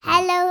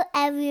Hello,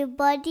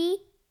 everybody.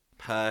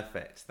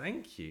 Perfect.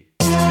 Thank you.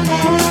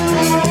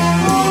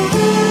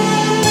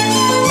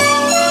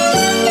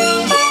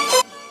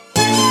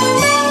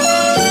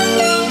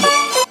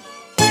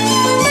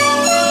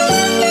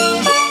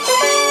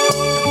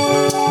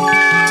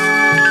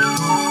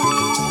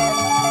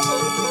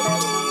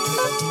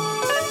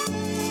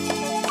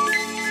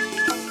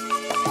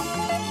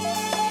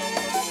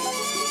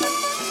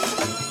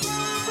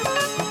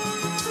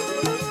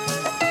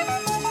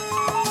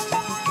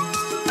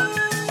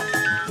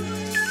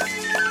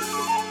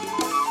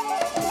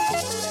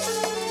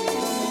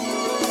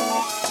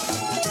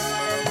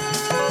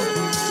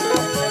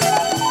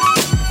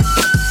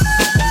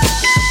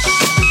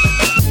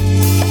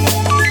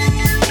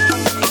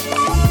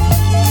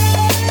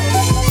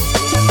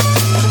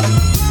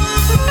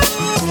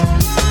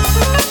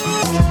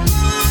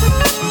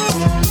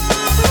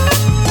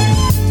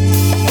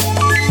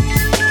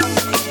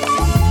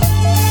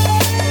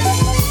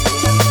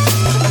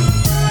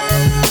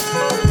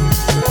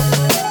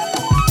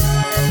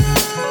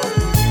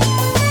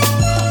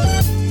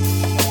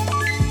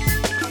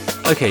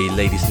 Okay,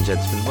 ladies and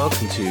gentlemen,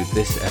 welcome to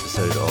this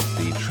episode of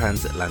the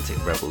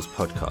Transatlantic Rebels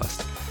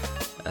podcast.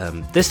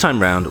 This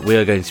time round, we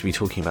are going to be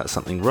talking about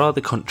something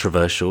rather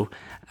controversial,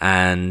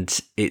 and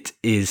it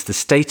is the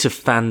state of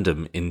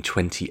fandom in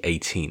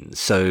 2018.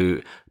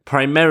 So,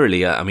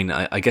 primarily,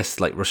 I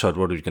guess, like, Rashad,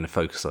 what are we going to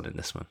focus on in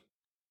this one?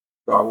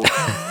 Star Wars.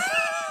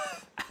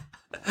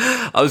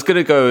 I was going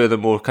to go in a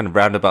more kind of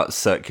roundabout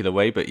circular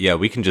way, but yeah,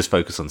 we can just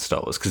focus on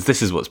Star Wars, because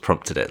this is what's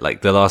prompted it.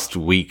 Like, the last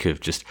week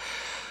of just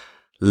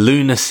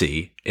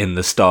lunacy in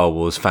the Star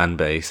Wars fan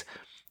base.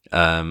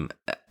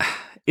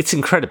 It's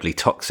incredibly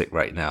toxic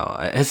right now.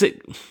 Has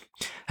it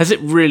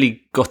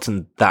really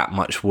gotten that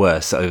much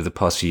worse over the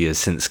past few years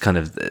since kind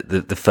of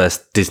the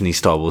first Disney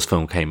Star Wars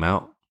film came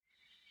out?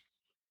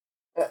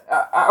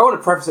 I want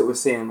to preface it with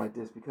saying like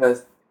this,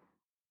 because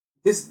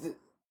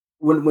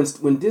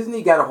when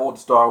Disney got a hold of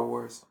Star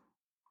Wars,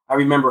 I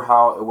remember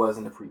how it was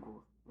in the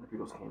prequels when the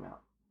prequels came out,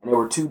 and there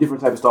were two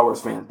different types of Star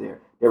Wars fans there.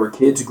 There were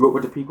kids who grew up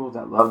with the prequels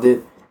that loved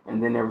it,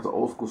 and then there was the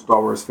old school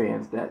Star Wars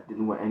fans that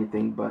didn't want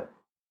anything but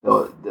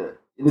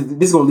this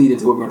is going to lead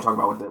into what we're going to talk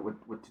about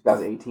with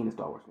 2018 and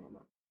Star Wars fandom.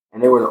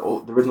 And there were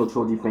the original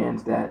trilogy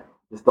fans that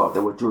just thought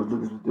that what George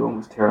Lucas was doing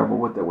was terrible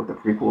with the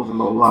prequels and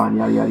blah blah blah and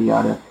yada yada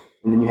yada.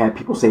 And then you had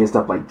people saying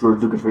stuff like George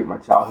Lucas raped my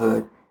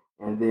childhood,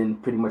 and then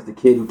pretty much the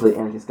kid who played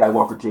Anakin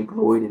Skywalker, Jake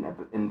Lloyd,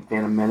 in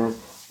Phantom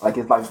Menace, like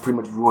his life was pretty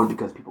much ruined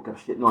because people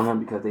kept shitting on him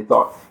because they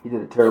thought he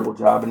did a terrible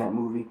job in that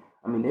movie.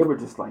 I mean, they were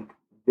just like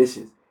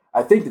vicious.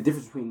 I think the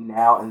difference between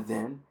now and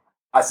then,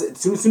 I said as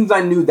soon as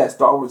I knew that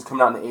Star Wars was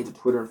coming out in the age of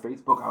Twitter and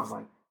Facebook, I was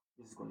like,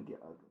 this is going to get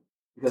ugly.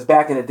 Because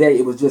back in the day,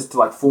 it was just to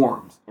like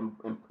forums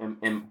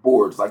and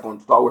boards, like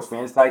on Star Wars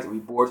fan sites, it would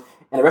be boards,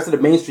 and the rest of the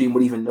mainstream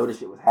would even know this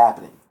shit was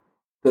happening.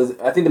 Because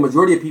I think the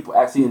majority of people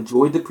actually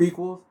enjoyed the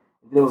prequels,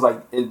 and then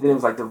it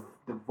was like the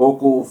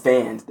vocal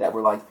fans that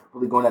were like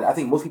really going at it. I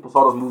think most people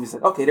saw those movies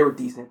and said, okay, they were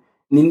decent,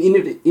 and even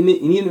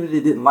if they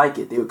didn't like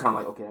it, they were kind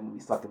of like, okay, that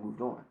movie sucked and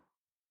moved on.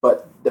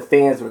 But the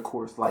fans would, of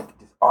course, like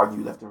just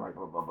argue left and right,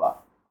 blah, blah, blah.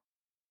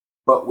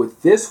 But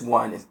with this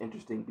one, it's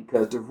interesting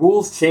because the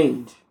rules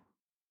change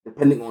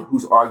depending on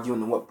who's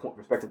arguing and what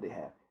perspective they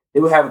have.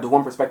 They would have the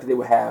one perspective they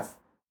would have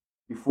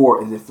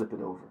before and then flip it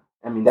over.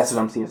 I mean, that's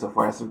what I'm seeing so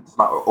far. That's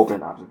my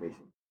open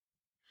observation.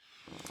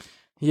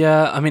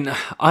 Yeah, I mean,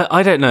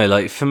 I don't know.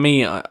 Like, for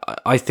me,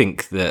 I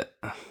think that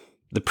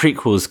the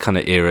prequels kind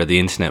of era, the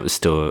internet was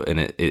still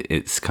in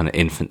its kind of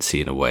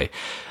infancy in a way.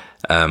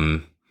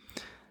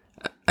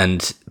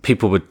 And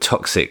people were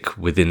toxic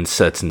within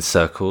certain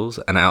circles,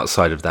 and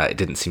outside of that, it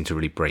didn't seem to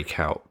really break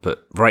out.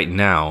 But right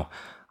now,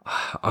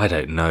 I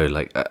don't know.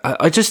 Like,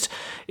 I just,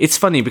 it's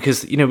funny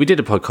because, you know, we've done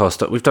a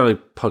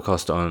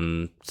podcast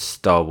on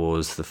Star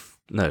Wars.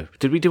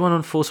 Did we do one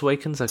on Force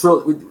Awakens? I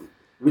don't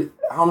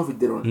know if we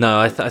did one. No,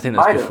 I think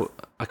that's before.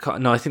 I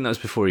think that was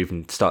before we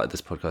even started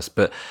this podcast.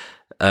 But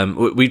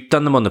we've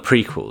done them on the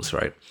prequels,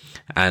 right?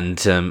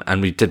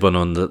 And we did one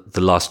on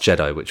the Last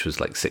Jedi, which was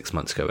like 6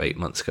 months ago, 8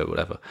 months ago,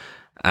 whatever.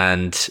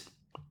 And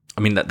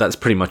I mean, that's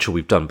pretty much all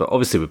we've done. But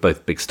obviously, we're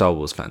both big Star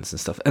Wars fans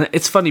and stuff. And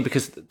it's funny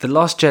because The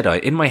Last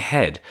Jedi, in my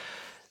head,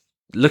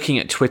 looking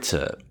at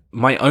Twitter,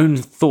 my own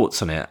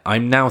thoughts on it,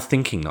 I'm now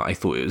thinking that I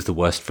thought it was the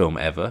worst film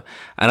ever.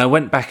 And I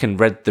went back and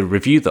read the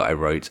review that I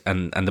wrote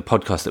and the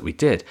podcast that we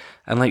did.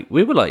 And like,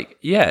 we were like,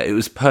 yeah, it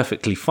was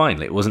perfectly fine.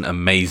 Like, it wasn't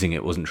amazing.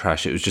 It wasn't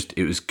trash. It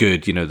was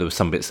good. You know, there were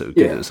some bits that were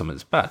good. There were some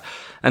bits bad.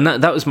 And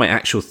that was my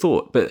actual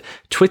thought. But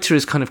Twitter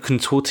is kind of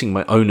contorting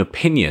my own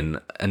opinion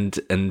and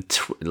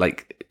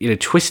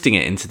twisting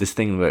it into this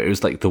thing where it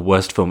was like the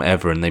worst film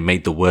ever and they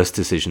made the worst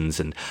decisions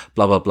and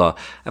blah, blah, blah.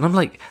 And I'm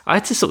like, I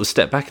had to sort of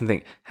step back and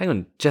think, hang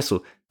on,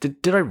 Jessel,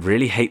 did I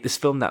really hate this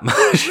film that much?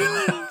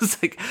 I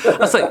was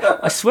like,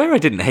 I swear I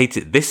didn't hate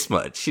it this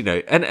much, you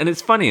know. And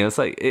it's funny. I was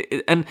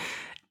like, and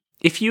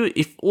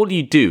if all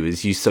you do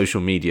is use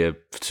social media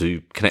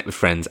to connect with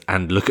friends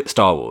and look at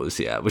Star Wars,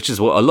 yeah, which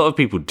is what a lot of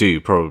people do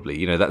probably,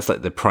 you know, that's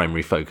like the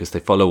primary focus. They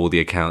follow all the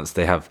accounts,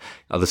 they have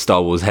other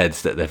Star Wars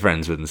heads that they're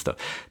friends with and stuff.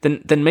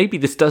 Then maybe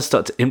this does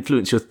start to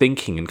influence your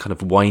thinking and kind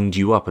of wind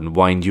you up, and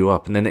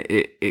then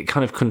it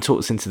kind of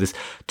contorts into this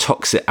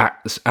toxic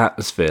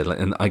atmosphere.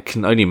 And I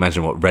can only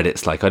imagine what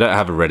Reddit's like. I don't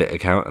have a Reddit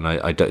account, and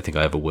I don't think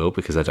I ever will,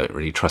 because I don't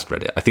really trust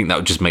Reddit. I think that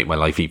would just make my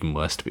life even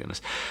worse, to be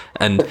honest.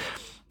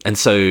 And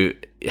so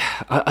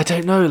I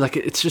don't know, like,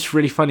 it's just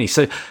really funny.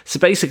 So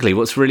basically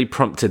what's really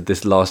prompted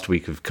this last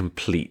week of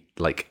complete,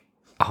 like,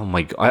 oh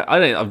my God,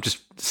 I'm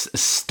just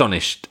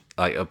astonished,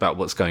 like, about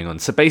what's going on.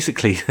 So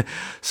basically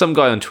some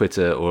guy on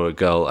Twitter, or a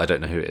girl, I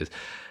don't know who it is,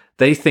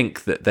 they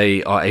think that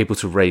they are able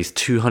to raise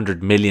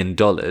 $200 million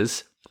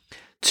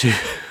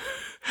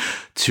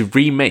to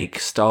remake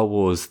Star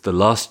Wars The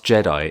Last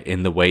Jedi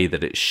in the way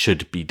that it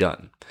should be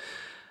done.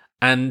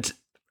 And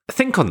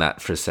think on that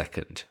for a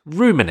second.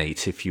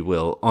 Ruminate, if you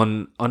will,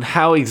 on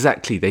how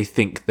exactly they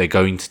think they're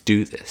going to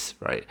do this,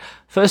 right?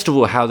 First of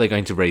all, how they're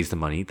going to raise the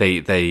money.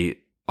 They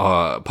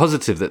are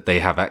positive that they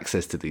have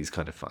access to these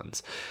kind of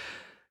funds.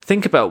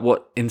 Think about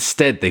what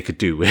instead they could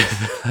do with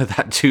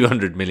that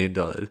 $200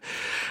 million,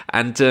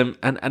 and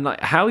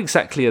like, how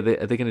exactly are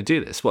they going to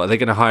do this? What, are they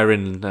going to hire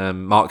in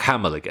Mark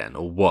Hamill again,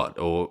 or what?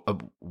 Or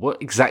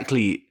what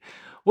exactly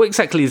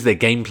is their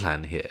game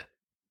plan here?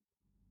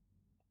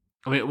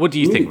 I mean, what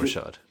do you think,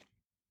 Rashad?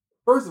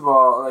 First of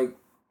all, like,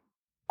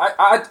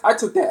 I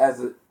took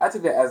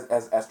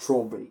that as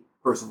troll bait.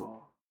 First of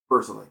all,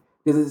 personally,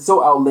 because it's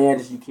so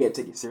outlandish you can't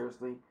take it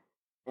seriously.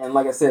 And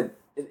like I said,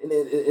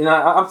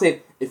 I'm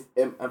saying, if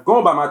I'm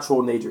going by my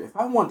troll nature, if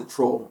I wanted to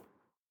troll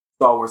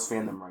Star Wars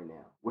fandom right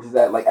now, which is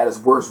at its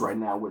worst right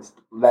now, with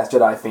Last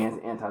Jedi fans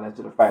and anti-Last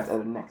Jedi fans at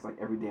the next, like,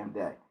 every damn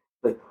day,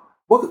 like,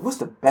 what's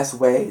the best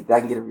way that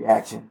I can get a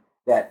reaction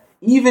that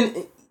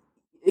even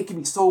it can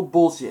be so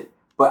bullshit,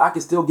 but I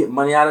can still get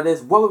money out of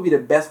this? What would be the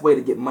best way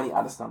to get money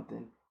out of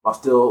something while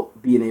still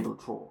being able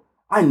to troll?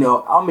 I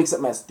know I'll make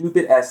something as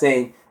stupid as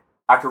saying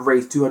I could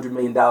raise $200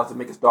 million to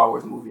make a Star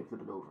Wars movie and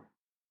flip it over.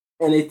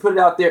 And they put it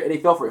out there and they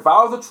fell for it. If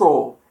I was a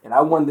troll and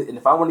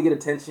if I wanted to get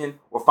attention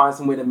or find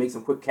some way to make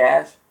some quick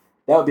cash,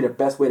 that would be the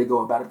best way to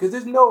go about it. Because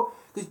there's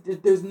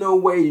no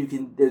way you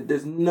can.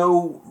 There's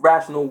no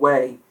rational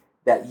way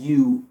that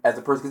you, as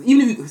a person, because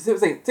even if you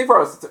say for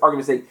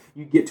argument's sake,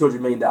 you get $200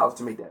 million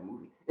to make that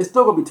movie, it's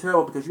still going to be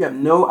terrible because you have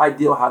no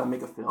idea how to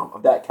make a film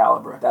of that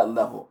caliber, at that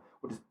level,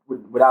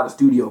 without a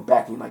studio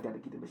backing like that to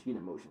keep the machine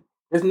in motion.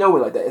 There's no way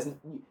like that.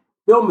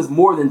 Film is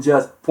more than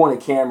just point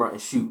a camera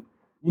and shoot.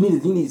 You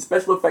need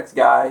special effects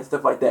guys,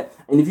 stuff like that.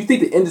 And if you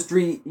think the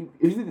industry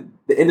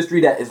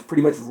that is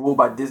pretty much ruled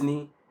by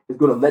Disney is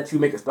going to let you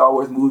make a Star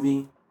Wars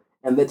movie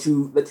and let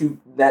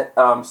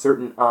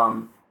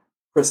certain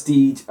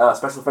prestige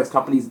special effects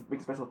companies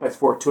make special effects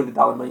for a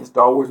 $200 million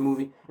Star Wars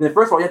movie, and then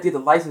first of all you have to get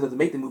the license to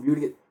make the movie.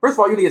 You're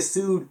gonna get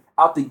sued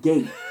out the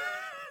gate,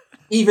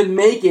 even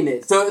making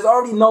it. So it's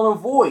already null and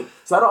void.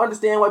 So I don't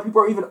understand why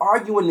people are even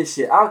arguing this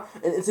shit.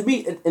 And to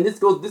me, and this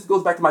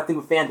goes back to my thing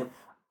with fandom.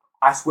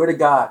 I swear to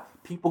God,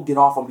 people get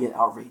off on being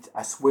outraged.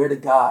 I swear to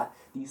God,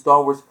 these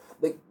Star Wars,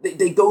 like,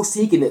 they go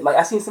seeking it. Like,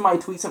 I seen somebody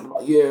tweet something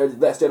like, "Yeah, The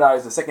Last Jedi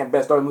is the second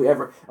best Star Wars movie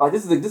ever." Like,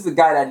 this is a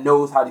guy that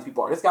knows how these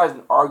people are. This guy's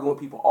been arguing with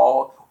people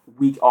all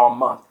week, all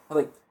month. I'm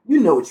like, you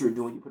know what you were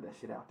doing. You put that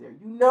shit out there.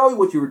 You know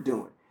what you were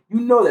doing. You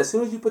know that as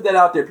soon as you put that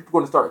out there, people are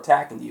going to start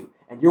attacking you,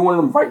 and you're one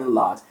of them writing the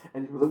lies.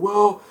 And you're like,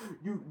 well,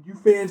 you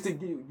fans think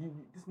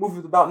this movie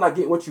is about not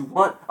getting what you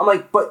want. I'm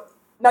like, but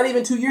not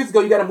even 2 years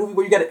ago, you got a movie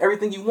where you got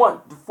everything you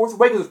want. The Force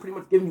Awakens was pretty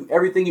much giving you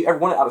everything you ever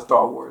wanted out of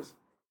Star Wars.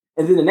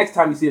 And then the next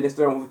time you see the next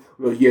Star Wars movie,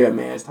 you're like, yeah,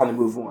 man, it's time to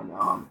move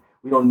on.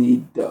 We don't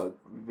need to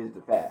revisit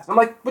the past. I'm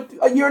like, but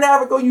a year and a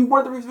half ago, you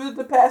wanted to revisit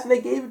the past, and they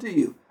gave it to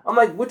you. I'm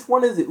like, which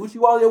one is it? Which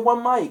you all your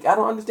one mic? I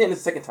don't understand. The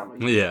second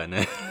time. Yeah,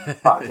 no.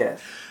 Podcast.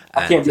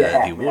 I can't be a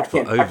hack. The award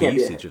for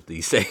overusage of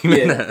these things.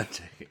 Yeah.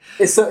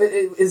 It's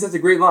such a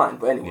great line.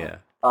 But anyway.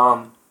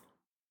 Yeah.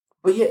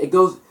 But yeah, it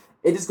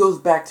just goes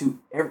back to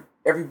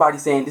everybody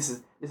saying this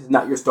is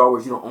not your Star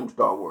Wars. You don't own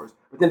Star Wars.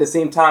 But then at the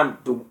same time,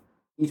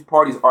 each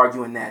party is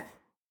arguing that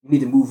you need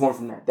to move on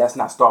from that. That's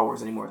not Star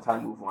Wars anymore. It's time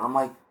to move on. I'm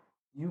like,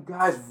 do you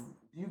guys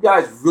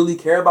really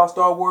care about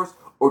Star Wars,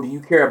 or do you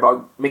care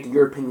about making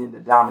your opinion the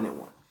dominant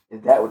one?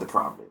 Is that what the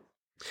problem is?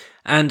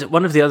 And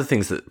one of the other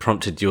things that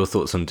prompted your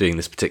thoughts on doing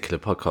this particular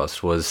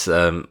podcast was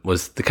the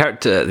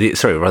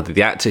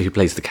actor who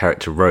plays the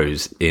character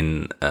Rose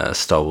in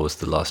Star Wars: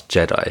 The Last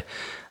Jedi.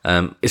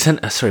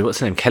 What's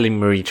her name? Kelly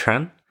Marie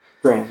Tran.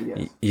 Tran,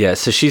 yes. Yeah.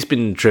 So she's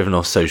been driven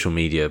off social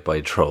media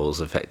by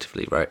trolls,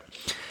 effectively, right?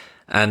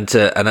 And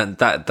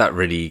that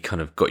really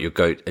kind of got your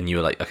goat, and you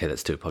were like, okay,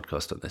 let's do a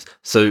podcast on this.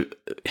 So,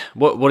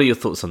 what are your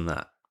thoughts on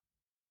that?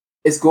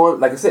 It's going,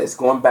 like I said, it's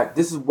going back.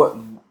 This is what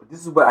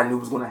I knew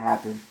was going to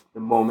happen the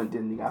moment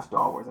Disney got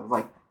Star Wars. I was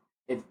like,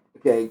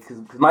 because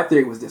my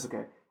theory was this,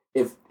 okay,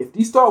 if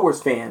these Star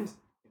Wars fans,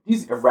 if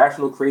these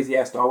irrational, crazy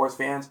ass Star Wars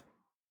fans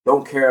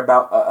don't care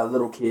about a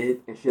little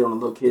kid and shit on a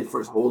little kid for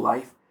his whole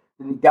life,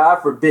 God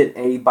forbid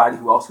anybody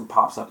who else who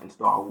pops up in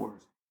Star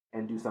Wars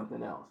and do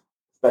something else.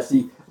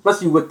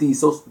 Especially with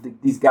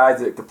these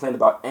guys that complain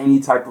about any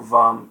type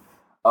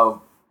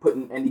of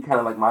putting any kind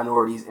of like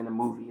minorities in a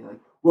movie. Like,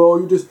 well,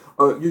 you're just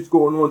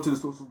going on to the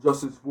social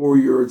justice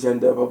warrior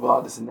agenda, blah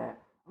blah, this and that.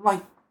 I'm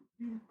like,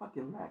 you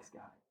fucking relax, guy,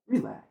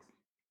 relax.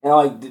 And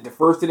like the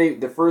first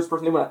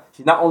person they went,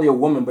 she's not only a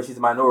woman but she's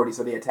a minority,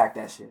 so they attacked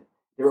that shit.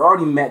 They're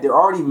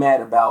already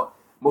mad about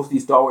most of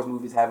these Star Wars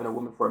movies having a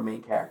woman for a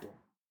main character,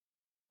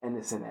 and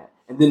this and that.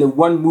 And then the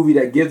one movie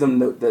that gives them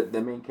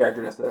the main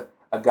character that's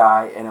a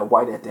guy and a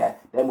white at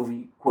that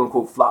movie quote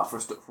unquote flops for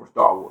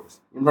Star Wars.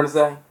 You know what I'm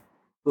saying?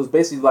 So it's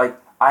basically like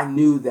I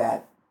knew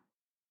that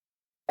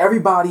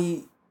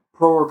everybody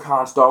pro or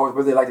con Star Wars,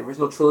 whether they like the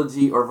original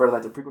trilogy or whether they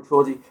like the prequel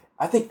trilogy,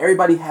 I think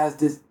everybody has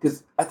this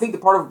because I think the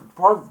part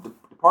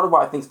of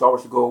why I think Star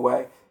Wars should go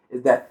away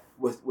is that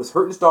what's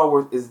hurting Star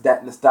Wars is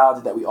that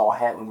nostalgia that we all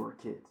had when we were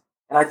kids.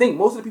 And I think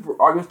most of the people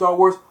arguing Star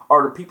Wars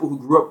are the people who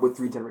grew up with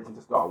 3 generations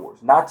of Star Wars,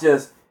 not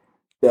just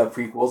the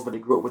prequels, but they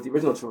grew up with the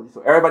original trilogy.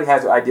 So everybody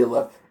has their ideal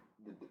of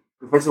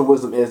conventional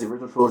wisdom is the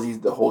original trilogy is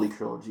the holy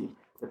trilogy.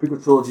 The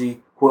prequel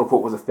trilogy, quote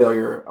unquote, was a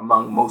failure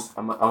among most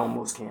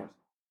camps.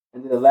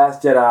 And then The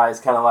Last Jedi is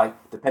kind of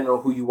like, depending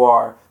on who you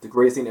are, the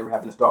greatest thing that ever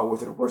happened to Star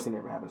Wars or the worst thing that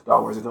ever happened to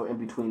Star Wars. There's no in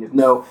between. There's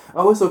no,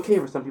 oh, it's okay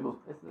for some people.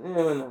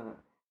 No.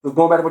 So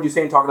going back to what you're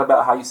saying, talking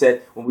about how you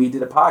said when we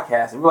did a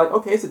podcast, and we're like,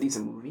 okay, it's a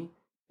decent movie.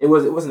 It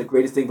wasn't the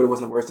greatest thing, but it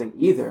wasn't the worst thing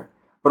either.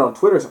 But on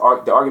Twitter,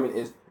 the argument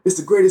is, it's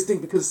the greatest thing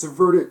because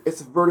it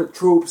subverted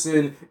tropes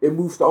and it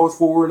moved Star Wars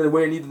forward in the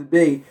way it needed to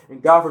be.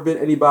 And God forbid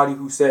anybody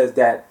who says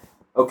that,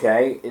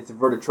 okay, it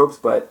subverted tropes,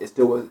 but it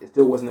still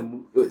was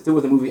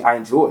a movie I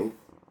enjoyed.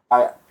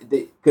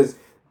 Because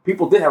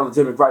people did have a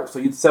legitimate gripe, so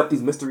you'd set up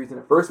these mysteries in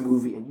the first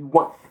movie, and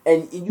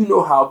you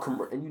know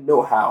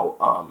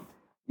how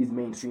these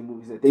mainstream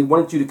movies that they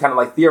wanted you to kind of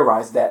like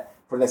theorize that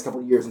for the next couple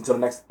of years until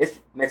the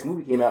next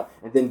movie came out,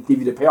 and then give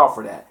you the payoff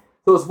for that.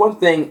 So it's one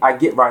thing I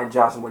get Rian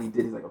Johnson what he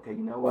did. He's like, okay,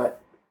 you know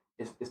what?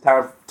 It's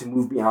time to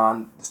move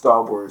beyond the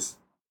Star Wars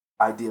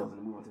ideals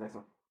and move on to the next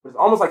one. But it's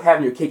almost like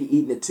having your cake and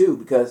eating it too,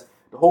 because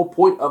the whole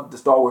point of the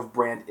Star Wars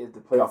brand is to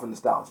play off of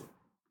nostalgia.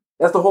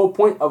 That's the whole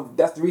point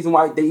that's the reason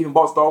why they even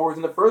bought Star Wars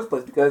in the first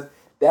place, because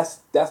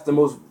that's the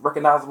most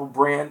recognizable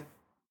brand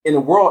in the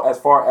world as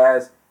far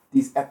as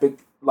these epic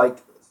like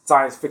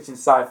science fiction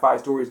sci-fi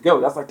stories go.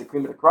 That's like the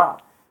cream of the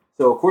crop.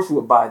 So of course you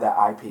would buy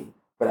that IP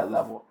for that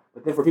level.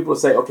 But then for people to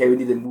say, okay, we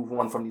need to move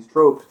on from these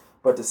tropes,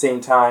 but at the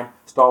same time,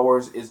 Star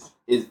Wars is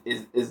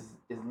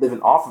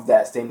living off of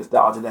that same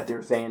nostalgia that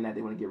they're saying that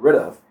they want to get rid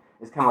of.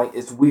 It's kind of like,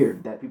 it's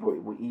weird that people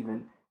would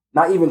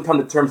not even come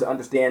to terms to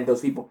understand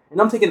those people.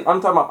 And I'm taking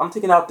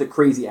out the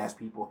crazy ass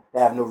people that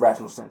have no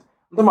rational sense.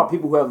 I'm talking about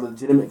people who have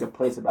legitimate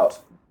complaints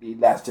about The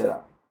Last Jedi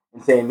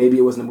and saying maybe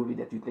it wasn't the movie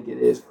that you think it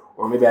is,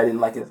 or maybe I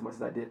didn't like it as much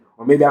as I did,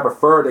 or maybe I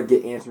prefer to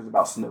get answers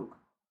about Snoke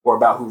or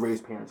about who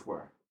Rey's parents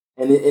were.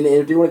 And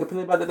if they want to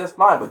complain about that, that's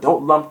fine. But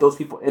don't lump those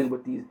people in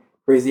with these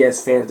crazy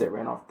ass fans that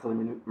ran off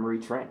killing Marie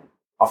Tran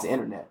off the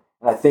internet.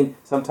 And I think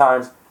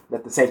sometimes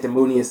that the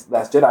sanctimonious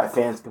Last Jedi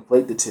fans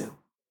conflate the two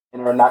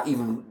and are not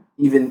even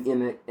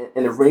in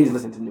a range to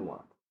listen to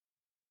nuance.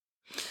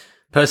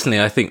 Personally,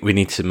 I think we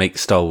need to make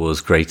Star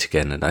Wars great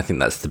again, and I think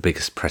that's the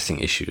biggest pressing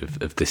issue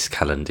of this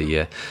calendar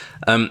year.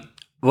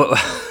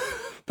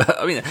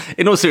 I mean,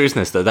 in all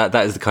seriousness, though, that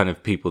is the kind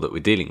of people that we're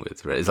dealing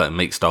with, right? It's like,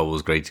 make Star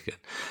Wars great again.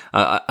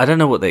 I don't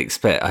know what they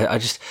expect. I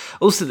just...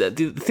 Also,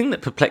 the thing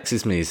that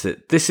perplexes me is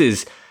that this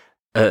is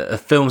a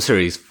film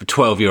series for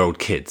 12-year-old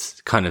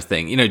kids kind of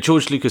thing. You know,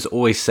 George Lucas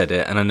always said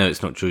it, and I know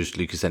it's not George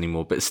Lucas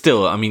anymore, but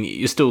still, I mean,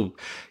 you're still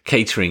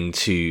catering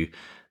to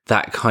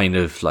that kind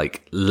of,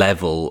 like,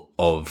 level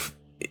of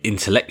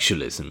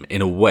intellectualism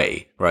in a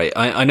way, right?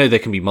 I know there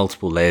can be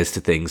multiple layers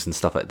to things and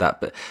stuff like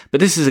that, but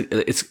this is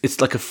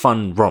it's like a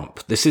fun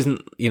romp. This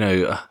isn't, you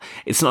know,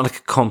 it's not like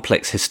a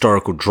complex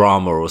historical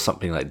drama or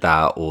something like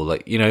that, or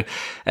like, you know,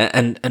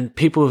 and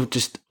people have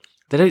just,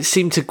 they don't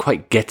seem to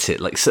quite get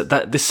it. Like, so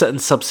that this certain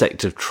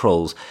subsect of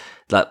trolls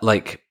that,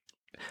 like,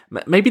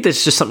 maybe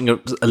there's just something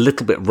a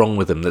little bit wrong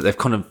with them, that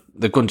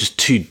they've gone just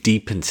too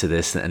deep into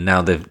this, and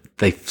now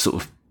they've sort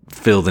of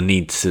feel the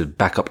need to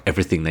back up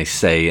everything they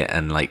say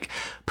and like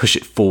push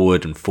it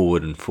forward and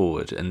forward and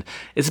forward. And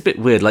it's a bit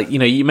weird. Like, you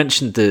know, you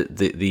mentioned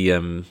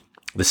the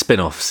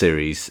spin-off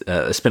series,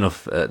 the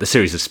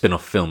series of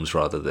spin-off films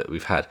rather that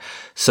we've had.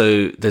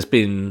 So there's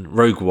been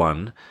Rogue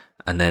One,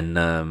 and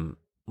then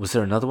was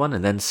there another one,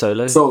 and then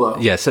Solo?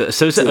 Yeah. So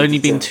has it only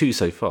been 2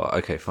 so far?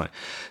 Okay, fine.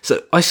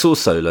 So I saw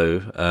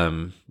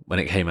Solo when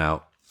it came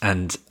out.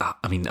 And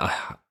I mean,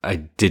 I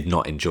did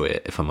not enjoy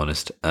it, if I'm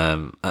honest.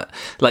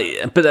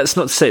 But that's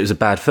not to say it was a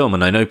bad film.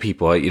 And I know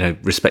people,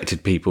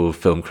 respected people,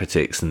 film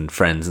critics and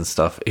friends and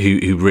stuff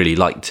who really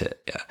liked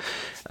it.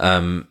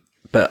 Yeah.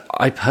 But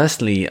I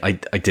personally, I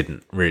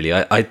didn't really.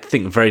 I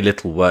think very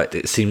little worked.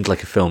 It seemed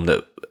like a film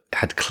that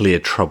had clear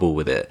trouble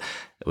with it,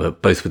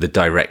 both with the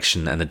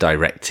direction and the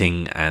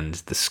directing and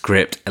the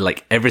script. And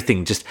like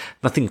everything, just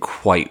nothing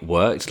quite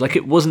worked. Like,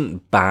 it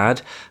wasn't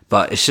bad,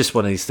 but it's just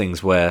one of these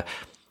things where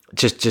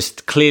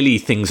just clearly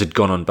things had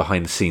gone on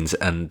behind the scenes,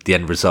 and the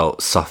end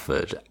result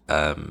suffered,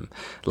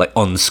 like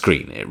on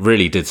screen. It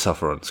really did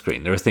suffer on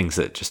screen. There are things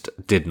that just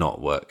did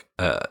not work,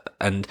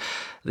 and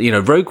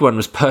Rogue One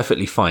was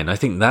perfectly fine. I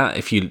think that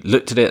if you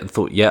looked at it and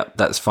thought, yeah,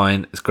 that's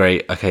fine, it's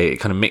great, okay, it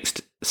kind of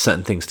mixed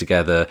certain things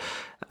together,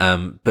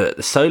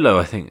 but Solo,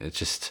 I think it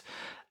just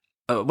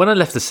when I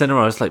left the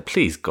cinema, I was like,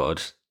 please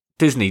God,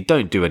 Disney,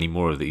 don't do any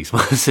more of these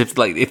ones. If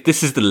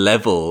this is the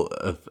level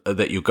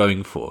that you're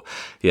going for,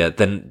 yeah,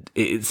 then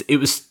it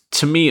was,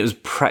 to me,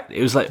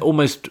 it was like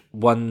almost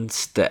one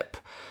step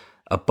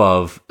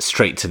above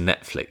straight to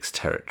Netflix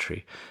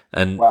territory.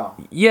 And Wow.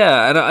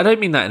 yeah, and I don't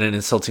mean that in an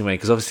insulting way,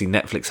 because obviously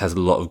Netflix has a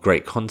lot of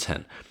great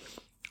content,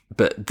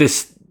 but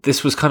this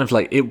was kind of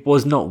like, it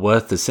was not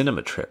worth the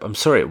cinema trip. I'm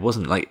sorry, it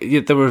wasn't. Like,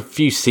 there were a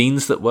few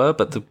scenes that were,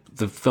 but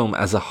the film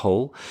as a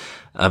whole,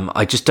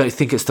 I just don't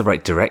think it's the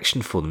right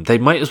direction for them. They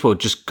might as well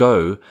just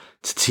go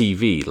to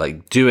TV,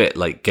 like do it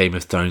like Game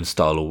of Thrones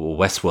style or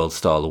Westworld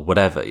style or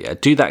whatever. Yeah,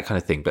 do that kind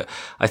of thing. But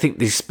I think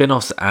these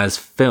spin-offs as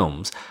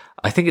films,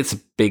 I think it's a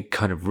big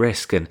kind of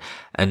risk.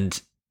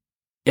 And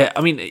yeah,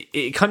 I mean,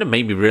 it kind of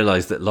made me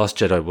realize that Last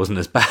Jedi wasn't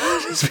as bad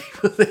as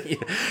people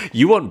think.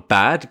 You want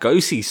bad? Go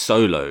see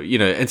Solo.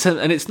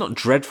 And it's not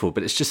dreadful,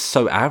 but it's just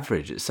so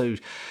average. It's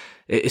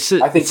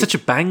such a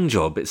bang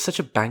job. It's such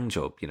a bang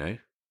job.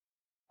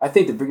 I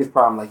think the biggest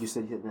problem, like you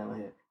said, you hit the nail on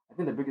the head. I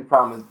think the biggest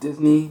problem is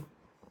Disney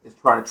is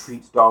trying to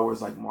treat Star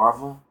Wars like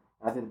Marvel.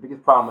 And I think the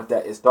biggest problem with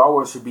that is Star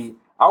Wars should be.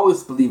 I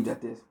always believed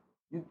that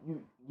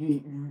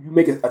you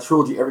make a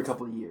trilogy every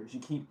couple of years.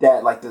 You keep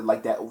that like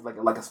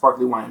a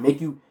sparkly wine.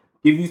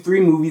 Give you 3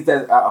 movies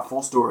that are a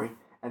full story,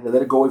 and then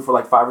let it go away for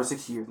like 5 or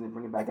 6 years, and then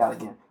bring it back out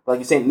again. But like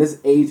you're saying, in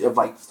this age of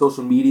like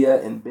social media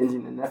and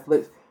binging and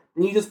Netflix,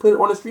 then you just put it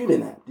on a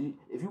streaming app.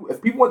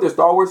 If people want their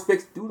Star Wars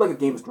fix, do like a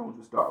Game of Thrones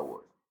with Star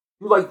Wars.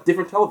 Do like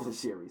different television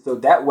series. So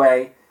that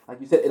way, like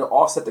you said, it'll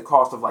offset the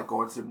cost of like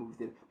going to the movie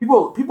theater.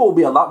 People will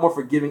be a lot more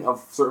forgiving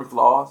of certain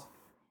flaws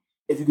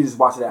if you could just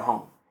watch it at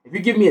home. If you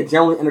give me a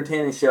generally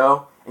entertaining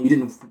show and you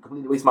didn't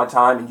completely waste my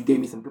time and you gave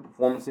me some good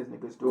performances and a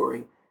good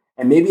story,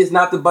 and maybe it's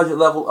not the budget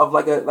level of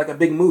like a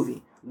big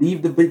movie.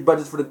 Leave the big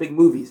budgets for the big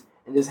movies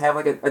and just have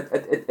like a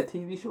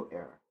TV show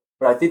era.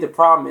 But I think the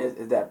problem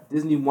is that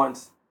Disney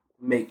wants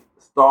to make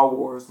Star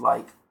Wars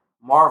like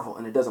Marvel,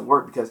 and it doesn't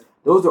work because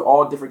those are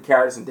all different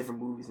characters and different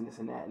movies and this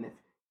and that.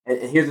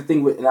 And here's the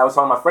thing and I was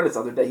talking to my friend this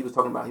other day. He was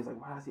talking about. He's like,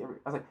 "Why I see every?"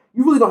 I was like,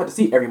 "You really don't have to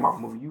see every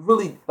Marvel movie. You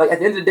really like at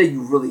the end of the day,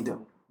 you really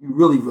don't. You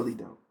really, really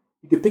don't.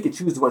 You can pick and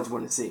choose the ones you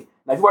want to see.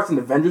 Now, if you're watching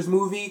the Avengers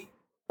movie,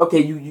 okay,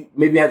 you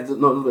maybe have to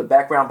know a little bit of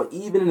background, but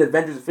even in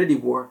Avengers: Infinity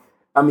War,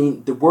 I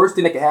mean, the worst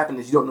thing that can happen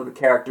is you don't know the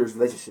characters'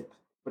 relationships.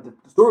 But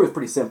the story is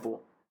pretty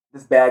simple.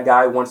 This bad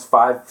guy wants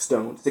 6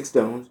 stones,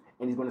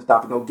 and he's going to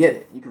stop and go get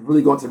it. You could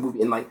really go into the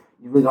movie and like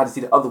you really know how to see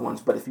the other ones.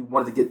 But if you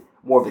wanted to get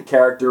more of the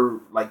character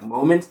like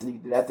moments, then you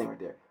can do that thing right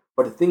there.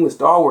 But the thing with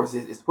Star Wars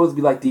is it's supposed to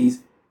be like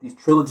these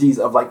trilogies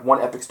of like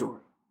one epic story,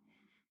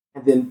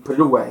 and then put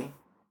it away,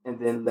 and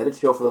then let it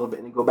chill for a little bit,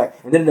 and then go back.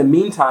 And then in the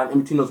meantime,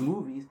 in between those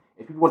movies,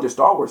 if people want their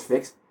Star Wars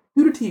fix,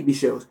 do the TV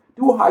shows,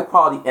 do a high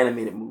quality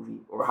animated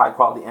movie or high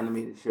quality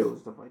animated shows,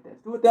 stuff like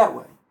that. Do it that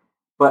way.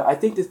 But I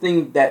think this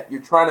thing that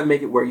you're trying to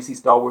make it where you see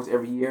Star Wars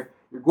every year,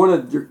 you're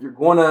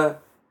gonna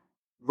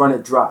run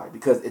it dry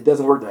because it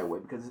doesn't work that way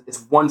because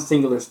it's one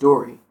singular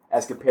story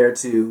as compared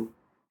to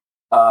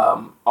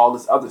all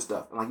this other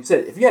stuff. And like you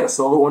said, if you had a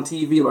Solo on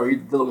TV or you're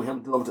dealing with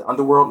him dealing with the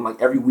underworld and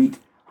like every week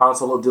Han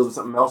Solo deals with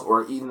something else,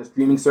 or even a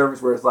streaming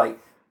service where it's like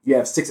you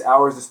have 6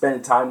 hours to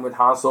spend time with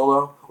Han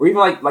Solo, or even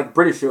like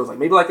British shows, like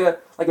maybe like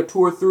a 2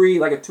 or 3,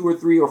 like a 2 or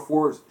 3 or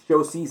 4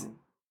 show season,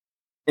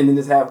 and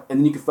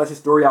then you can flesh a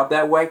story out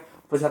that way,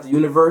 flesh out the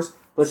universe,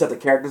 flesh out the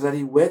characters that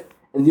he's with,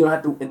 and you don't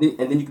have to, and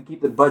then you can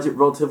keep the budget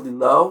relatively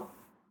low.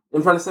 You know what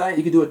I'm trying to say?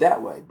 You can do it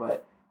that way,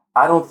 but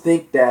I don't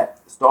think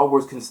that Star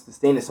Wars can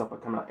sustain itself by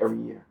coming out every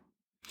year.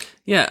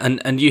 Yeah,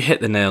 and you hit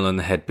the nail on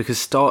the head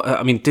because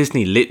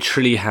Disney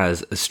literally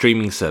has a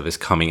streaming service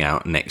coming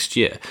out next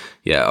year.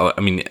 Yeah,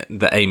 I mean,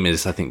 the aim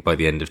is, I think, by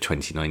the end of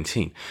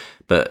 2019,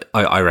 but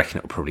I reckon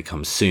it'll probably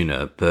come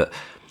sooner. But,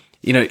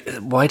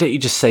 why don't you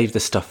just save the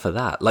stuff for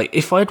that? Like,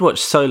 if I'd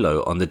watched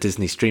Solo on the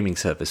Disney streaming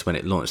service when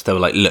it launched, they were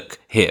like, look,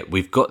 here,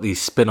 we've got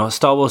these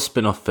Star Wars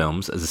spin-off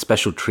films as a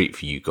special treat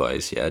for you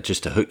guys, yeah,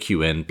 just to hook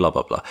you in, blah,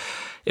 blah, blah.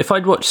 If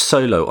I'd watched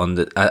Solo on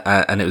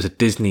and it was a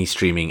Disney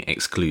streaming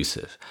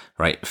exclusive,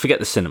 right? Forget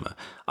the cinema.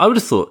 I would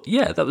have thought,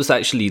 yeah, that was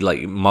actually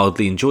like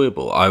mildly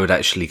enjoyable. I would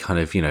actually kind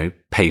of,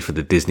 pay for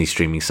the Disney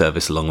streaming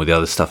service along with the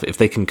other stuff. If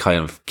they can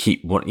kind of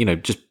keep one,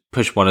 just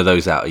push one of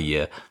those out a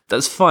year,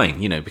 that's fine,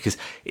 because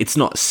it's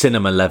not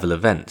cinema level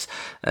events,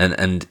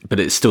 but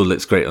it still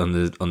looks great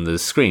on the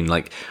screen.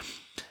 Like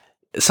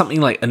something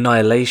like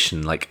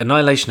Annihilation. Like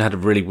Annihilation had a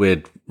really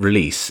weird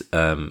release.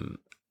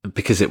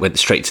 because it went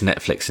straight to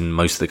Netflix in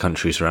most of the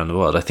countries around the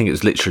world. I think it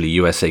was literally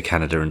USA,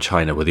 Canada, and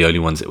China were the only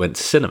ones that went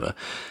to cinema.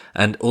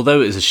 And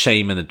although it was a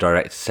shame and the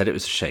director said it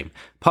was a shame,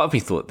 part of me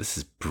thought this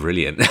is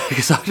brilliant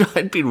because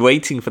I'd been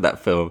waiting for that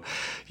film,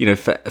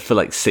 for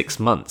like 6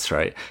 months,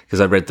 right? Because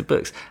I read the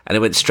books and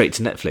it went straight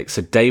to Netflix.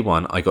 So day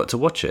one, I got to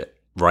watch it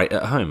right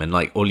at home, and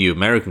like all you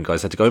American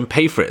guys had to go and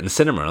pay for it in the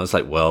cinema, and I was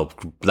like, well,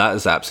 that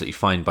is absolutely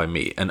fine by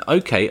me. And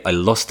okay, I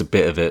lost a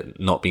bit of it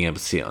not being able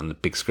to see it on the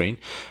big screen,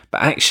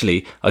 but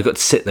actually I got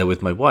to sit there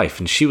with my wife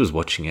and she was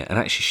watching it, and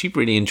actually she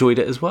really enjoyed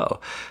it as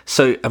well.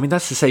 So I mean,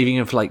 that's a saving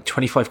of like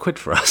 25 quid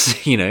for us.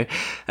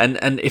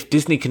 And if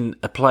Disney can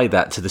apply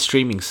that to the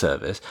streaming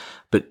service,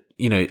 but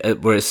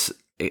where it's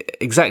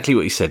exactly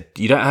what you said.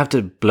 You don't have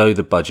to blow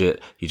the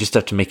budget. You just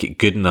have to make it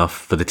good enough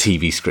for the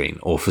TV screen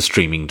or for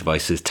streaming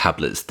devices,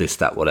 tablets, this,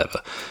 that,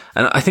 whatever.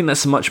 And I think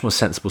that's a much more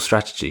sensible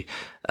strategy.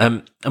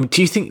 Do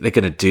you think they're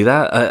going to do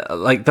that?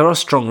 Like, there are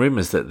strong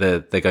rumors that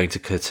they're going to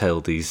curtail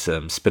these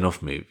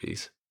spin-off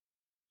movies.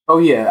 Oh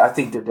yeah, I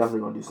think they're definitely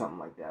going to do something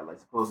like that. Like,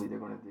 supposedly they're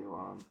going to do,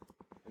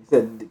 like I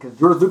said, because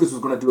George Lucas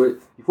was going to do it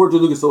before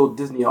George Lucas sold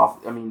Disney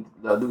off. I mean,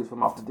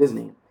 Lucasfilm off to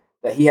Disney.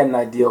 That he had an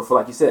idea for,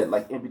 like you said,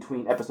 like in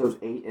between episodes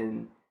 3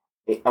 and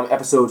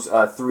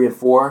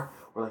 4,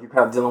 where like you're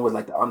kind of dealing with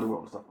like the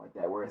underworld and stuff like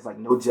that, where it's like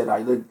no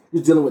Jedi.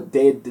 You're dealing with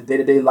the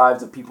day-to-day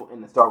lives of people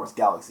in the Star Wars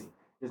galaxy.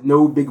 There's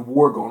no big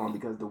war going on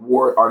because the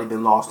war already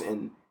been lost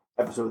in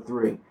episode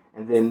 3,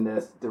 and then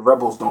the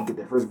rebels don't get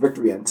their first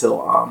victory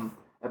until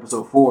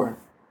episode 4.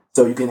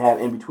 So you can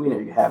have in between it,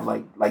 you can have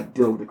like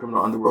dealing with the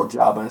criminal underworld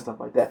job and stuff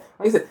like that.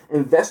 Like I said,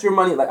 invest your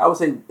money. Like I would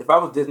say, if I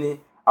was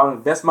Disney, I would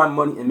invest my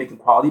money in making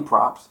quality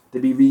props to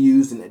be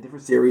reused in a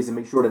different series and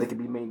make sure that they can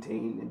be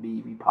maintained and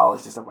be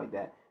repolished and stuff like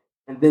that.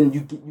 And then you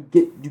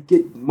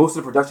get most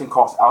of the production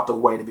costs out the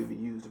way to be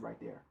reused right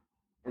there.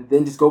 And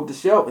then just go with the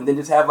show, and then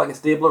just have like a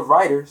stable of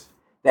writers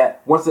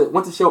that once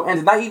the show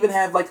ends, and not even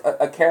have like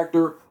a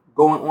character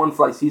going on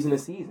for like season to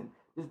season.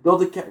 Just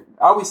build a character.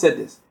 I always said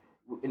this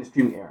in the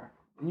streaming era.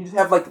 And you just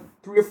have like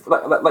three or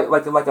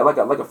like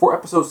a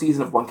 4-episode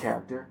season of one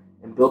character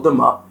and build them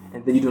up,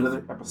 and then you do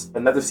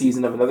another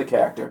season of another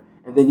character,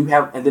 and then you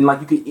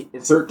could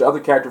insert the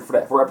other character for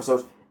that 4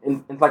 episodes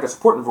in like a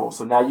supporting role.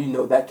 So now you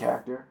know that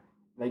character,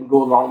 now you can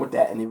go along with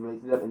that, and then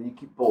relate it up, and you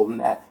keep building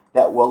that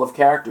well of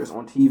characters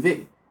on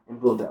TV and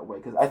build that way.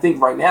 Because I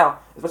think right now,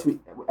 especially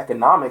with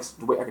economics,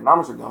 the way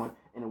economics are going,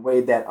 in a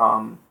way that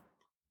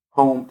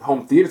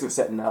home theaters are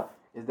setting up,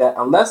 is that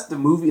unless the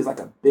movie is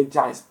like a big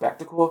giant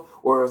spectacle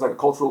or it's like a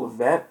cultural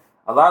event,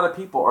 a lot of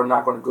people are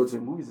not going to go to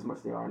the movies as much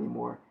as they are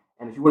anymore.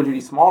 And if you want to do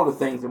these smaller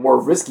things and more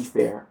risky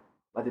fare,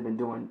 like they've been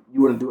doing,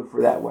 you wouldn't do it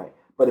for that way.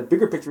 But the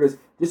bigger picture is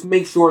just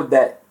make sure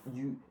that if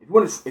you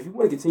want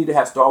to continue to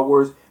have Star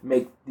Wars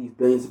make these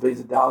billions and billions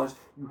of dollars,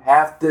 you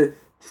have to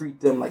treat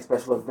them like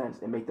special events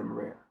and make them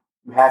rare.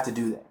 You have to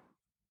do that.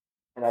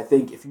 And I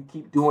think if you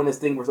keep doing this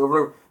thing where it's over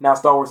and over, now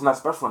Star Wars is not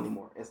special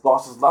anymore. It's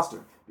lost its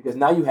luster because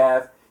now you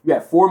have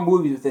 4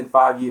 movies within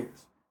 5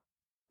 years.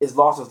 It's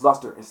lost its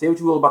luster. And say what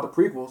you will about the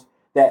prequels,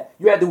 that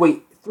you had to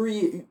wait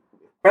 3.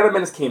 Phantom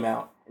Menace came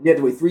out. You had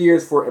to wait 3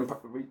 years for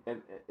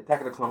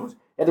Attack of the Clones.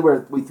 You had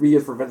to wait 3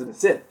 years for Revenge of the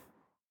Sith.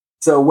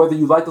 So whether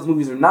you like those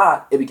movies or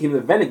not, it became an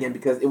event again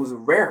because it was a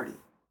rarity.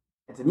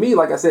 And to me,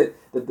 like I said,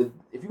 if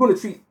you're going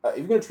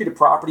to treat a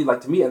property,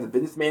 like to me as a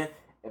businessman,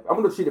 if I'm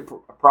going to treat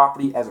a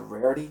property as a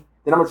rarity,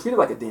 then I'm going to treat it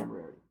like a damn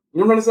rarity. You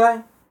know what I'm trying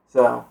to say?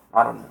 So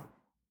I don't know.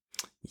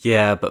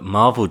 Yeah, but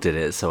Marvel did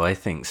it, so I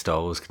think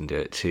Star Wars can do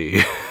it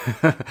too.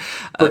 But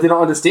they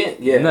don't understand.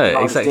 Yeah, no,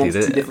 exactly.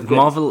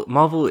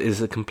 Marvel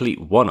is a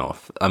complete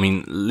one-off. I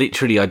mean,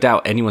 literally, I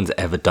doubt anyone's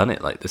ever done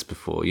it like this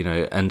before.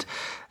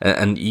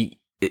 And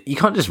you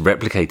can't just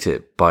replicate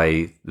it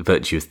by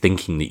virtue of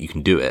thinking that you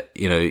can do it.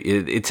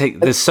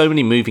 There's so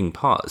many moving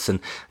parts,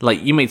 and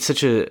like you made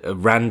such a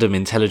random,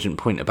 intelligent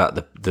point about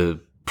the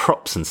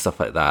props and stuff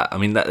like that. I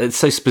mean, that it's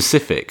so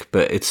specific,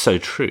 but it's so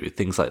true.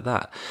 Things like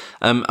that.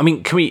 I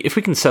mean, if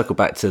we can circle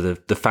back to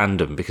the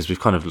fandom, because we've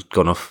kind of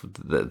gone off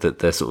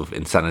their sort of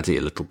insanity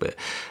a little bit.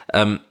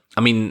 I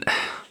mean,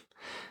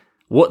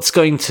 what's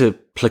going to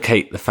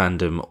placate the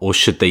fandom, or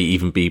should they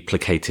even be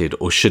placated,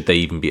 or should they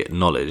even be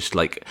acknowledged?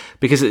 Like,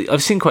 because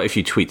I've seen quite a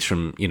few tweets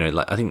from,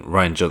 like I think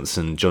Ryan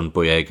Johnson, John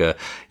Boyega,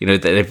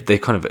 they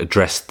kind of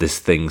addressed this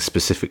thing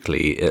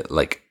specifically,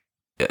 like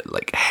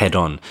head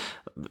on.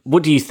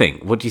 What do you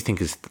think? What do you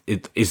think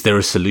is there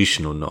a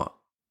solution or not?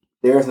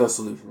 There is no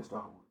solution to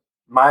Star Wars.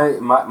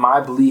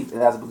 My belief,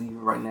 and as a believer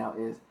right now,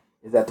 is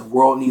that the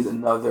world needs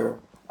another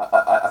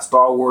a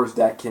Star Wars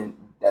that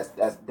has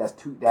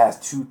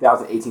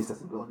 2018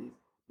 sensibilities.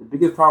 The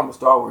biggest problem with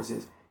Star Wars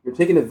is you're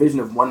taking a vision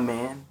of one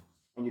man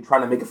and you're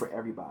trying to make it for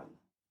everybody.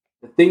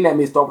 The thing that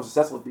made Star Wars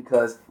successful is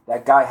because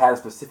that guy had a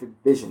specific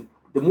vision.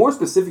 The more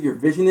specific your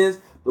vision is,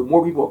 the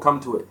more people will come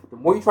to it. The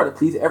more you try to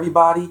please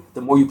everybody,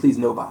 the more you please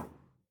nobody.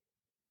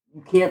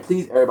 You can't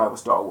please everybody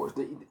with Star Wars.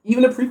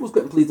 Even the prequels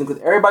couldn't please them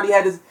because everybody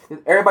had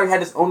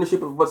this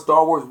ownership of what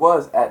Star Wars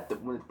was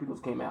when the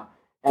prequels came out.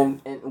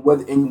 And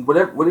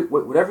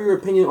whatever your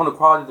opinion on the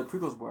quality of the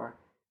prequels were,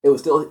 it was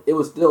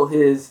still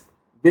his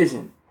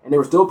vision. And there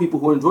were still people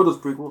who enjoyed those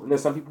prequels, and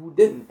there's some people who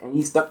didn't. And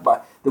he stuck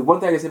by the one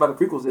thing I can say about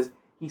the prequels is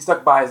he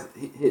stuck by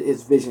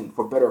his vision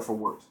for better or for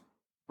worse.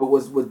 But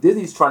what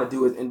Disney's trying to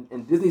do is,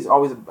 and Disney's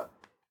always about,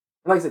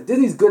 and like I said,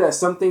 Disney's good at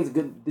some things,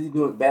 Disney's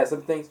doing bad at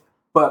some things.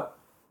 But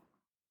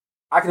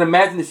I can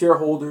imagine the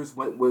shareholders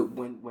when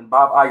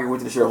Bob Iger went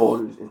to the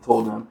shareholders and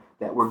told them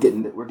that we're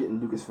getting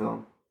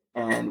Lucasfilm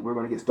and we're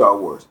going to get Star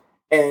Wars,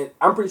 and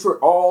I'm pretty sure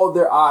all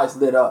their eyes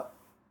lit up,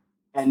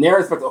 and they're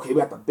expecting, okay,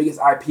 we got the biggest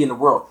IP in the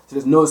world, so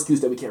there's no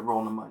excuse that we can't roll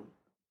in the money,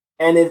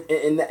 and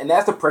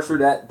that's the pressure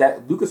that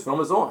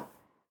Lucasfilm is on,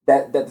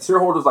 that the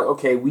shareholders like,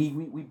 okay, we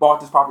bought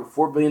this property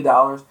for $4 billion,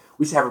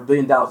 we should have $1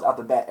 billion out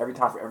the bat every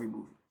time for every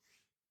movie,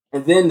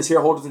 and then the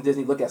shareholders in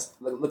Disney look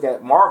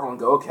at Marvel and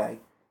go, okay.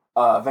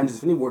 Avengers: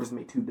 Infinity War just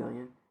made $2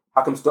 billion.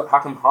 How come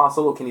Han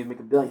Solo can't even make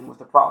 $1 billion? What's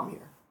the problem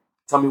here?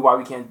 Tell me why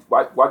we can't.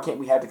 Why can't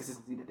we have the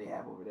consistency that they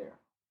have over there?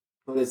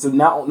 So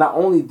not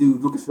only do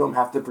Lucasfilm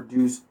have to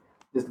produce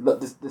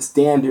this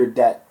standard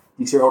that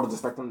these shareholders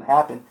expect them to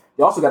happen,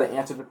 they also got to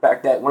answer the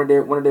fact that one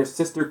of their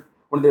sister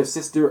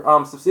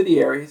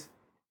subsidiaries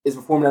is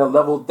performing at a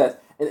level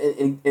that.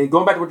 And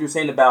going back to what you were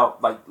saying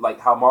about like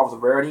how Marvel's a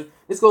rarity,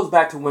 this goes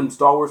back to when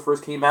Star Wars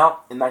first came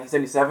out in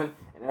 1977.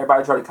 And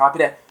everybody tried to copy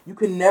that. You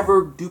can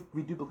never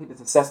reduplicate the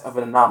success of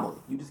an anomaly.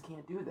 You just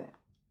can't do that.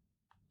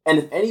 And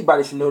if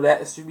anybody should know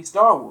that, it should be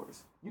Star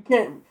Wars. You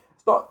can't.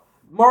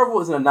 Marvel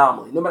is an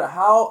anomaly. No matter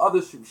how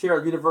others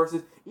share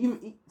universes,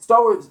 even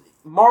Star Wars,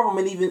 Marvel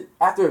may even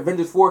after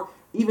Avengers 4,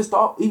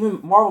 even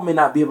Marvel may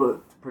not be able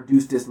to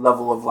produce this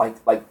level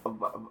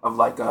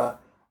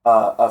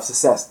of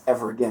success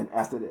ever again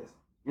after this.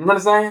 You know what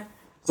I'm saying?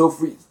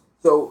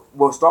 So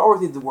what Star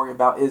Wars needs to worry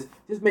about is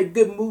just make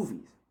good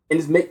movies. And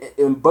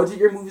just budget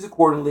your movies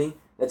accordingly.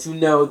 That you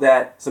know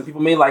that some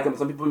people may like them,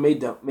 some people may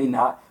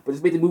not. But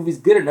just make the movies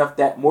good enough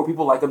that more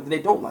people like them than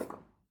they don't like them.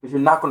 Because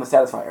you're not going to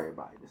satisfy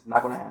everybody. It's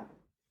not going to happen.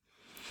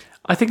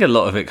 I think a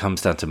lot of it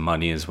comes down to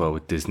money as well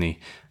with Disney.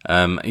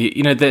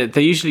 They're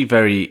usually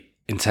very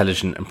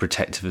intelligent and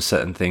protective of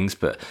certain things,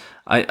 but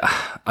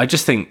I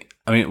just think,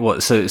 I mean,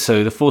 what? So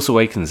The Force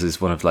Awakens is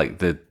one of like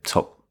the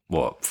top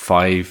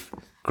 5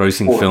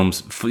 grossing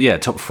films?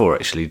 Top 4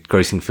 actually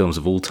grossing films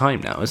of all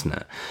time now, isn't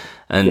it?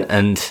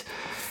 And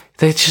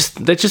they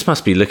just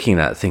must be looking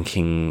at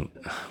thinking,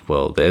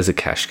 well, there's a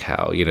cash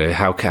cow.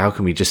 How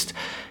can we just,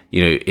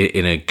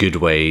 in a good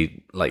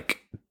way, like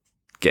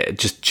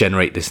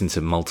generate this into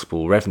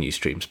multiple revenue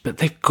streams? But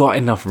they've got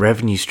enough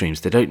revenue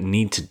streams. They don't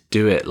need to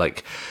do it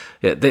like.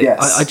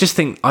 Yes.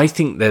 I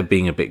think they're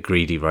being a bit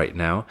greedy right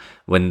now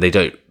when they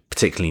don't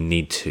particularly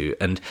need to,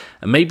 and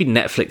maybe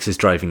Netflix is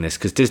driving this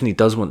because Disney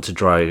does want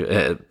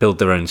to build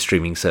their own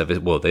streaming service.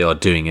 Well, they are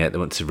doing it. They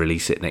want to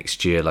release it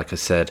next year, like I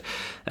said,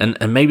 and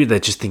maybe they're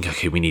just thinking,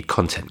 okay, we need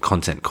content,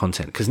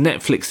 because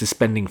Netflix is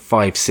spending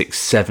 5, 6,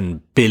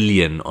 7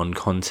 billion on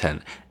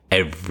content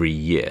every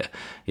year,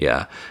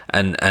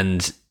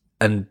 and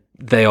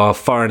they are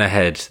far and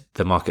ahead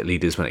the market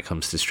leaders when it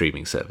comes to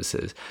streaming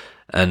services.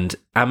 And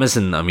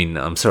Amazon, I mean,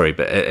 I'm sorry,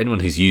 but anyone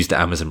who's used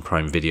Amazon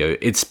Prime Video,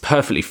 it's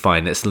perfectly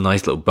fine. It's a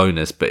nice little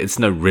bonus, but it's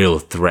no real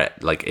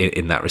threat, like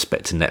in that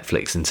respect, to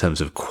Netflix in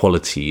terms of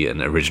quality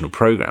and original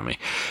programming.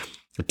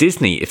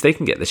 Disney, if they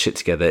can get their shit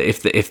together,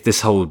 if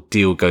this whole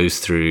deal goes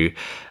through,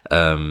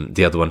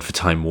 the other one for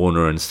Time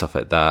Warner and stuff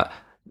like that,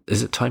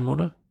 is it Time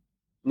Warner?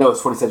 No,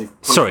 it's 20th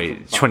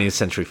Century. 20th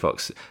Century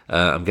Fox.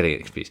 I'm getting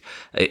it confused.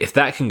 If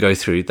that can go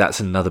through,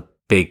 that's another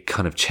big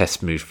kind of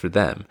chess move for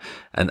them,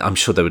 and I'm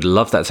sure they would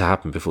love that to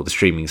happen before the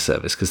streaming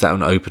service, because that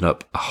would open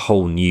up a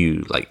whole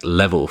new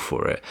level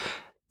for it.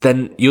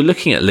 Then you're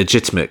looking at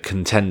legitimate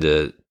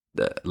contender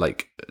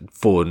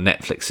for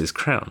Netflix's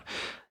crown.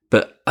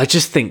 But I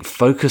just think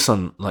focus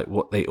on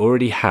what they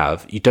already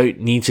have. You don't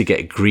need to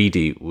get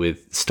greedy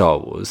with Star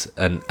Wars,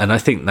 and I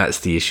think that's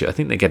the issue. I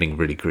think they're getting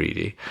really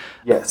greedy.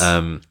 Yes.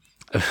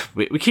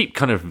 We keep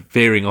kind of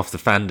veering off the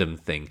fandom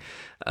thing.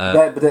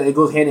 But it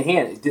goes hand in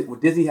hand. With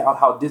Disney,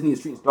 how Disney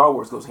is treating Star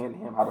Wars goes hand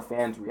in hand. How the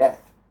fans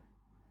react.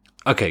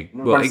 Okay,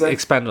 well,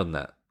 expand on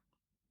that.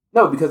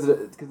 No, because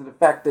of the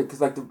fact that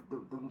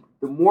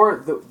the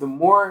more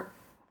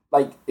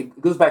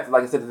it goes back to,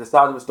 like I said, the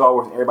nostalgia of Star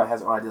Wars, and everybody has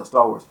their own idea of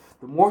Star Wars.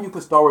 The more you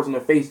put Star Wars in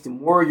their face, the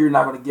more you're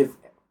not going to give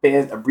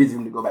fans a breathing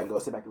room to go back and go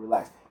sit back and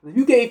relax.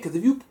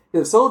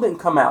 If Solo didn't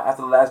come out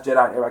after The Last Jedi,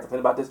 and everybody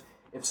complained about this.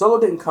 If Solo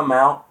didn't come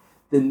out,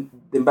 then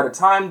by the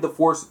time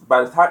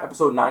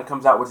Episode 9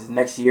 comes out, which is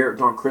next year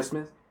during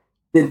Christmas,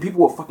 then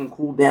people will fucking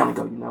cool down and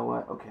go, you know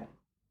what? Okay,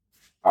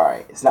 all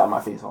right, it's not in my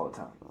face all the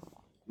time. You know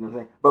what I'm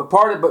saying? But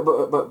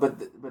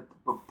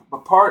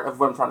part of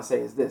what I'm trying to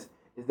say is this: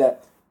 is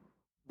that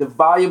the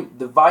volume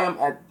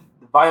at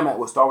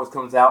what Star Wars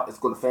comes out is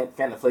going to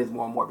fan the flames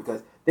more and more,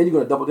 because then you're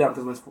going to double down,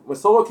 because when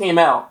Solo came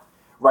out,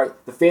 right,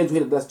 the fans who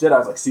hated The Last Jedi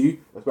was like, see,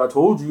 that's what I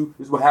told you.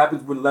 This is what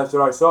happens when The Last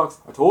Jedi sucks.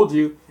 I told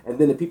you. And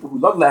then the people who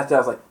love The Last Jedi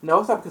was like, no,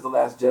 it's not because The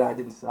Last Jedi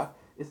didn't suck.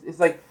 It's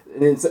like,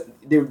 and then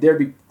there'd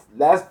be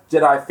Last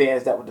Jedi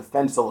fans that would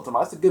defend Solo.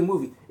 That's a good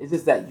movie. It's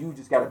just that you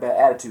just got a bad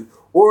attitude.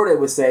 Or they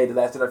would say, the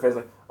Last Jedi fans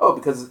like, oh,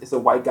 because it's a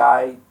white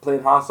guy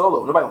playing Han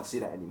Solo. Nobody wants to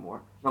see that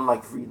anymore. And I'm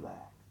like, relax.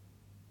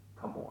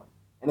 Come on.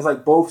 And it's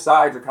like both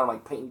sides are kind of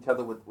like painting each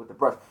other with the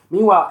brush.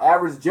 Meanwhile,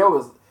 average Joe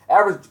is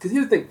average. Because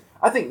here's the thing.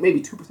 I think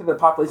maybe 2% of the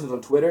population is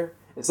on Twitter.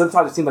 And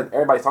sometimes it seems like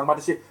everybody's talking about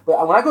this shit.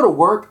 But when I go to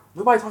work,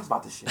 nobody talks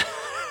about this shit.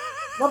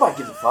 Nobody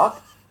gives a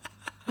fuck.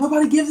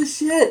 Nobody gives a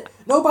shit.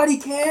 Nobody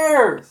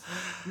cares.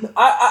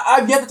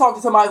 I've yet to talk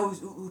to somebody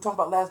who talked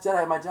about Last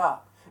Jedi at my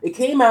job. It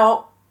came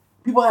out.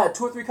 People had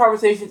 2 or 3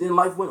 conversations and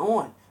life went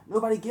on.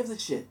 Nobody gives a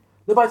shit.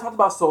 Nobody talked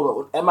about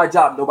Solo. At my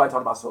job, nobody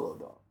talked about Solo,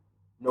 dog.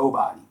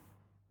 Nobody.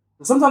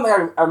 So sometimes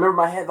I remember in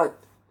my head, like,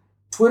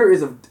 Twitter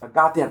is a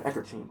goddamn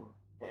echo chamber.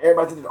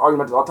 Everybody thinks they're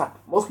arguing about this all the time.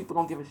 Most people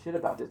don't give a shit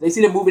about this. They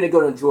see the movie and they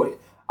go to enjoy it.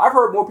 I've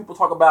heard more people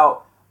talk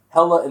about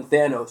Hela and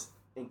Thanos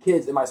and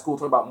kids in my school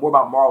talk about more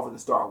about Marvel than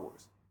Star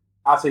Wars.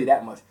 I'll tell you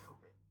that much.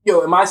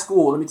 Yo, in my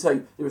school, let me tell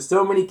you, there were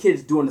so many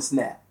kids doing the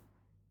snap.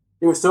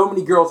 There were so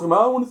many girls talking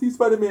about, I want to see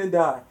Spider-Man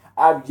die.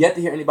 I've yet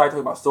to hear anybody talk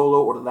about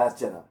Solo or The Last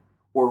Jedi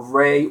or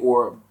Rey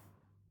or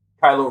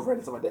Kylo Ren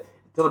and stuff like that.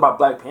 They talked about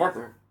Black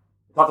Panther.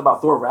 They talked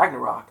about Thor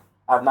Ragnarok.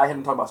 I've not heard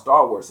them talk about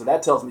Star Wars, so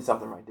that tells me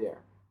something right there.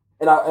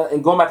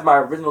 And going back to my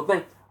original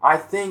thing, I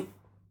think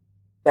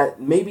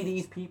that maybe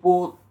these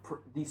people,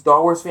 these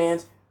Star Wars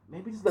fans,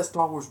 maybe just let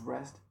Star Wars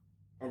rest,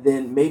 and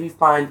then maybe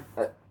find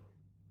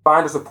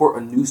or support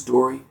a new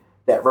story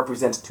that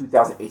represents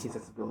 2018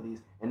 sensibilities,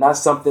 and not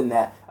something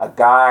that a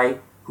guy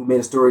who made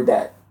a story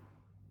that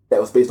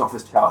was based off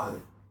his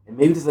childhood, and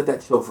maybe just let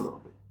that chill for a little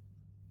bit.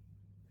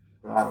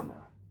 But I don't know.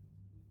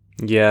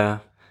 Yeah.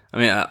 I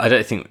mean, I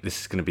don't think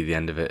this is going to be the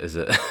end of it, is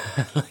it?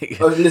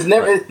 It's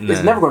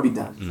never going to be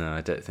done. No,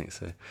 I don't think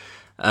so.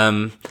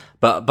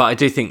 But I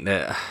do think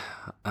that,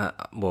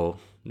 do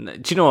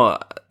you know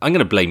what? I'm going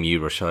to blame you,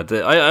 Rashad.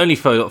 I only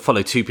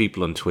follow 2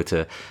 people on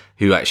Twitter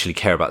who actually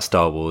care about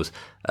Star Wars.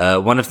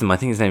 One of them, I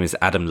think his name is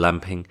Adam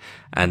Lamping,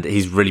 and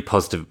he's really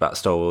positive about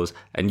Star Wars.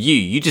 And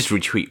you just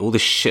retweet all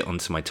this shit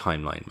onto my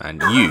timeline,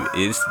 man. You.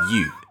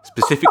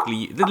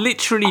 Specifically,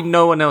 literally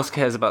no one else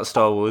cares about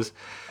Star Wars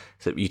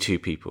except you 2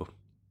 people.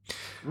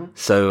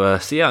 So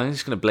yeah, I'm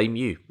just going to blame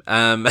you.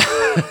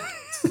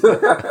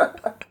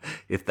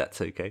 If that's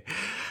okay.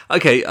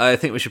 Okay, I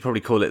think we should probably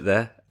call it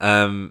there.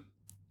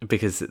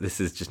 Because this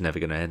is just never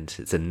going to end.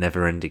 It's a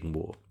never-ending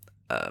war.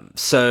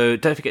 So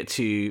don't forget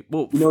to...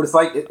 Well, you know what it's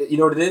like? You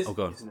know what it is? Oh,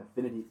 go on. It's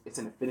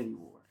an infinity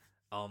war.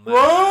 Oh, man.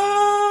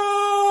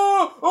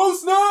 Whoa! Oh,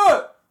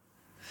 snap!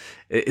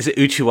 Is it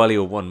Uchiwali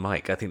or one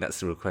mic? I think that's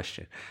the real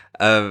question.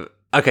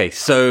 Okay,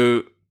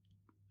 so...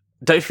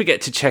 Don't forget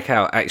to check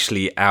out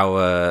actually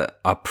our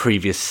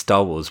previous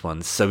Star Wars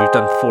ones. So we've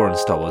done 4 on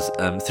Star Wars.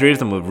 3 of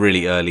them were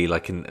really early,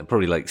 like in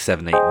probably like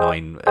 7, 8,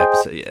 9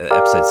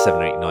 episodes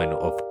 7, 8, 9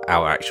 of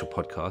our actual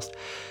podcast,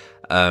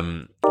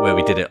 where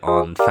we did it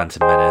on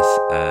Phantom Menace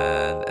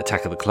and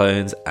Attack of the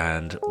Clones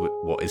and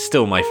what is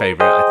still my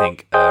favorite, I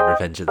think,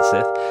 Revenge of the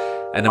Sith.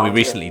 And then we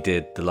recently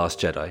did The Last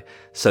Jedi.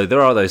 So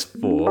there are those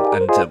 4,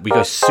 and we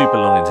go super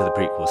long into the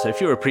prequels. So if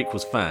you're a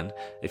prequels fan,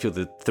 if you're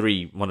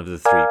one of the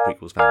 3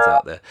 prequels fans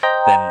out there,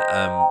 then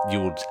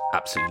you would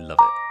absolutely love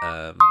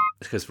it.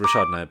 Because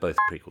Rashad and I are both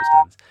prequels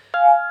fans.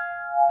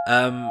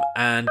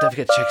 And don't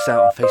forget to check us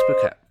out on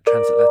Facebook at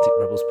Transatlantic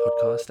Rebels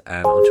Podcast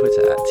and on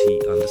Twitter at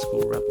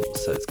T_Rebels.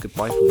 So it's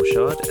goodbye from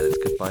Rashad and it's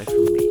goodbye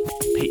from me.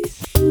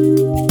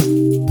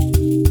 Peace.